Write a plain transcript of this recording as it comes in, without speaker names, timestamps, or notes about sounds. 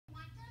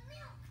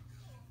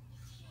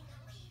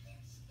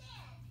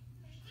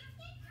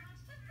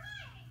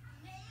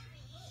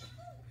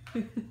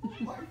Oh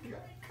my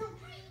God, come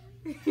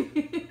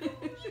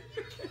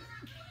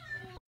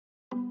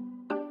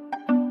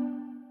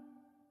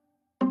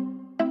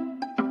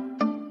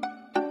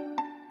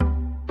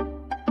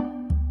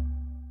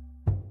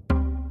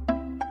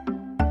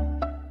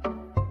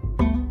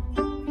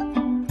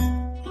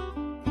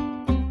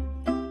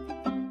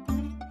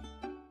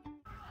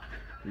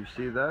You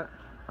see that?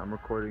 I'm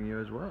recording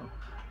you as well.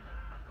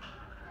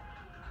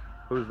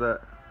 Who's that?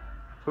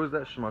 Who's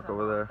that schmuck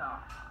over there?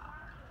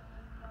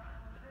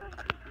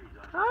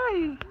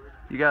 Hi!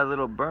 You got a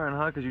little burn,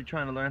 huh? Because you're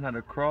trying to learn how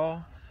to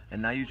crawl,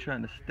 and now you're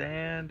trying to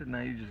stand, and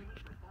now you're just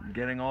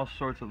getting all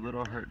sorts of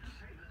little hurts.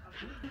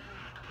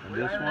 And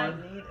this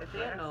one?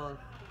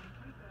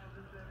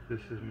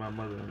 This is my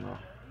mother-in-law.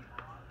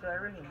 Do I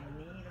really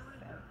need a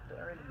scent? Do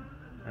I really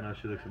need I know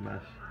she looks a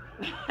mess.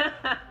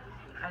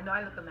 I know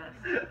I look a mess.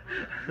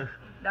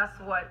 That's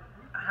what,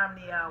 how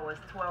many hours?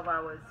 12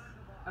 hours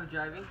of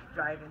driving?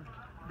 Driving.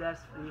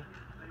 That's free.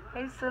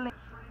 Hey, Celine.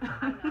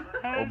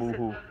 Hey, Oh,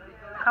 boo-hoo.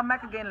 Come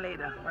back again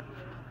later.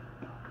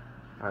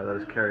 Alright, let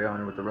us carry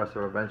on with the rest of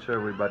our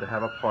adventure. We're about to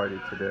have a party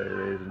today,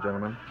 ladies and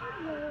gentlemen.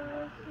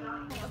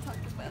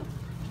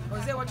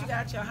 Jose, what you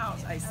got at your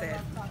house? I said.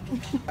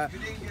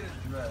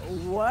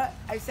 What?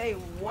 I say,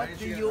 what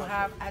do you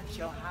have at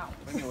your house?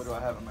 What do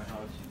I have at my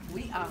house?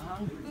 We are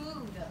hungry.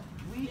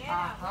 We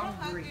are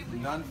hungry.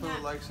 None for the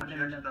likes of... She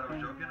actually thought I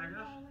was joking, I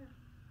guess?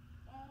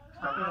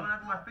 Stop rubbing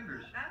after my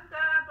fingers. I'm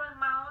grabbing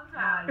my own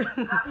towel.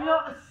 You know,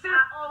 I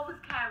always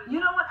carry. You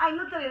know what? I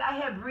looked at it. I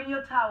had bring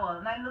your towel,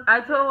 and I looked.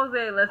 I told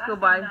Jose, let's go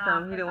buy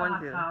some. He didn't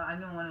want to. I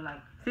didn't want to like.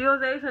 See,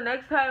 Jose. So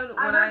next time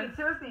when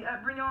seriously,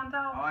 bring your own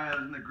towel. Oh yeah, it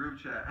was in the group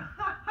chat.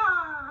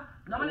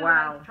 Normally when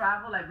I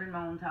travel, I bring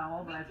my own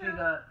towel, but I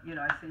figure, you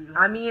know, I send you.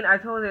 I mean, I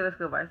told Jose let's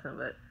go buy some,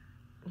 but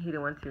he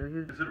didn't want to. He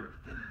was considerate.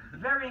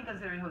 Very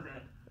inconsiderate,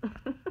 Jose.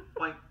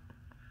 Like,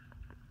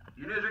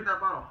 you need to drink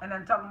that bottle. And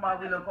then talking about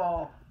we look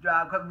all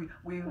dry because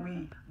we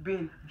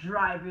been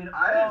driving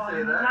I didn't all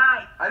say that.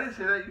 night. I didn't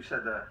say that. You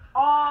said that.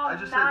 All I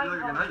just night, said you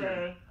look like an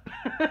onion.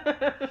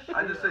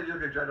 I just said you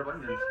look like dried up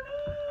onions.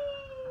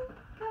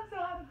 Come say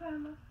hi to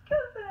Grandma.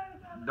 Come say hi to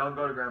Grandma. Don't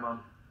go to Grandma.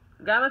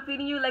 Grandma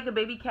feeding you like a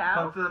baby cow.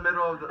 Come to the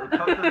middle of the.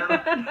 Come to the middle.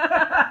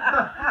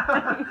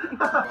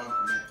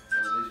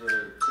 These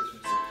were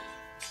Christmas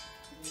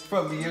gifts.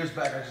 From years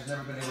back, I've just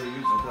never been able to use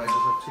them because I just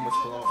have too much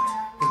cologne.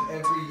 Because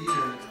every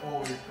year it's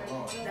always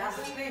cologne. That's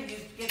the thing. You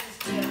get to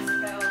smell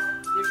smells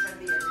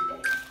differently every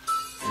day.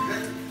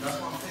 Exactly. That's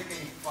why I'm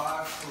taking 5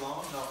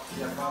 cologne. No,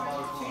 yeah, 5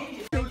 bottles of cologne.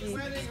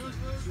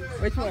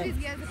 Which one?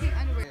 These guys looking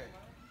underwear.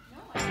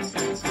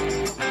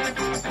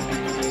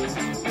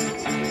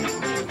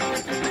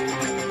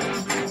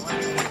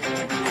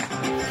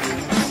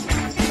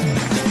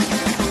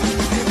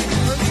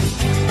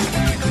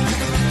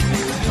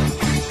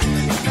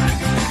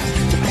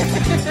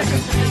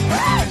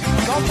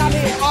 Don't come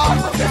here. Oh,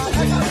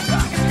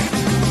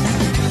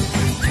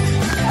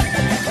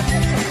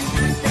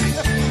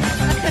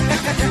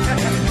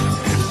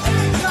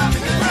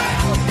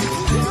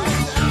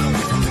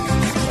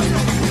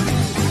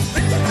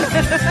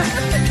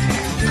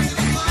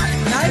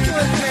 nice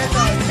one, Samantha.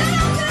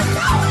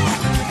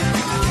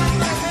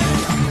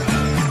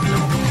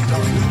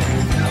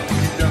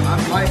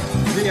 I'm like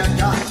the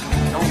guy.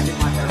 Don't get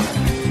my hair wet.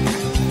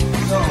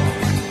 So,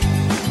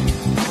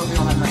 we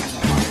don't have nothing.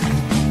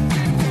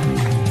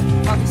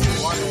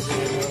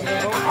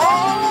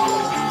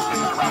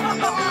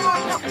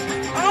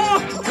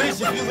 Bitch,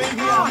 if you leave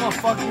here, I'm gonna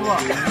fuck you up.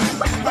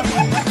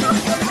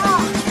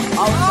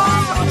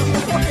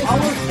 I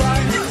was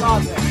trying to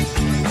stop it.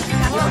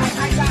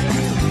 I got it.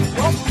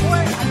 One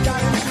point, I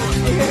got it.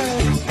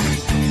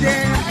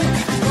 Yeah.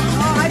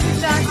 Oh, I did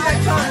not get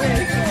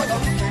it.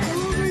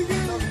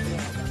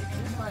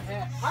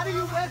 How do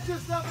you wet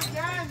yourself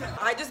again?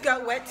 I just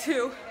got wet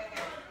too.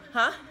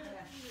 Huh?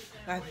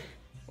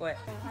 What?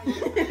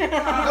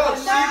 No,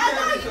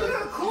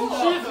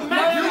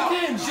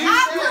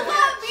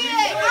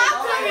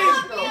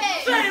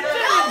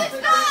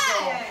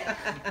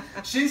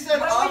 she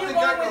said off the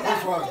get-go.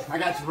 What's wrong? I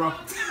got you, bro.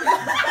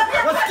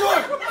 Let's do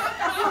it.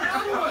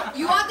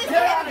 You want this to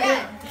get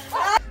again?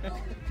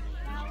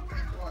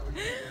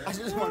 I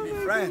just want to be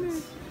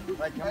friends.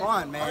 Like, come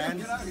on,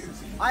 man.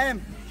 I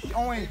am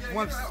only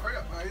one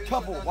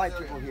couple white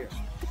people here.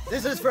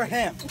 This is for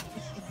him.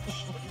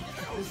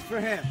 This is for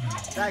him.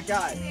 That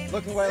guy.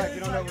 Looking away like you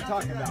don't know what we're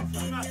talking about.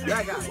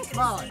 That guy.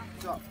 Smiling.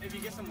 So, if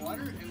you get some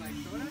water and like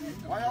throw it at me,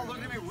 why y'all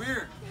looking at me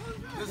weird?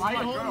 This is my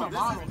girl.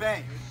 This is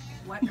Bay.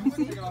 What?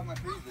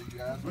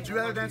 Would you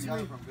rather dance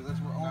with me?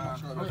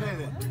 Okay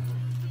then.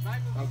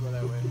 I'll go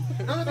that way.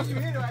 No, you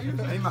hit her.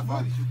 That ain't my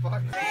fault.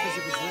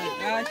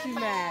 Oh, she's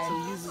mad. So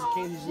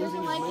he's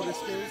losing his motor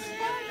skills.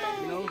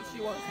 You know,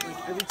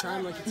 like every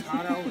time like it's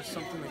hot out or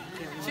something, like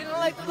you can't. She didn't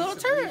like the little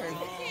turn.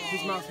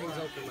 His mouth hangs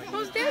open. Like,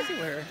 Who's dancing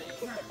with her?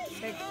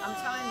 I'm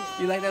telling you.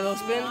 You like that little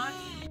spin?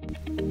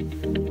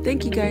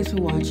 Thank you guys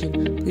for watching.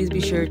 Please be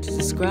sure to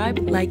subscribe,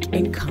 like,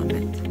 and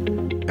comment.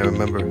 And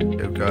remember,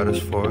 if God is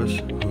for us,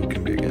 who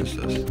can be against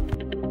us?